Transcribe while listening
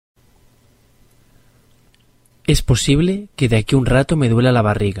Es posible que de aquí a un rato me duela la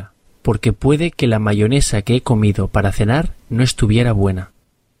barriga, porque puede que la mayonesa que he comido para cenar no estuviera buena.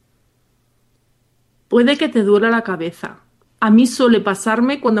 Puede que te duela la cabeza. A mí suele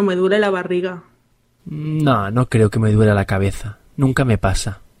pasarme cuando me duele la barriga. No, no creo que me duela la cabeza. Nunca me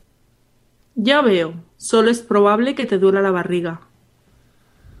pasa. Ya veo, solo es probable que te duela la barriga.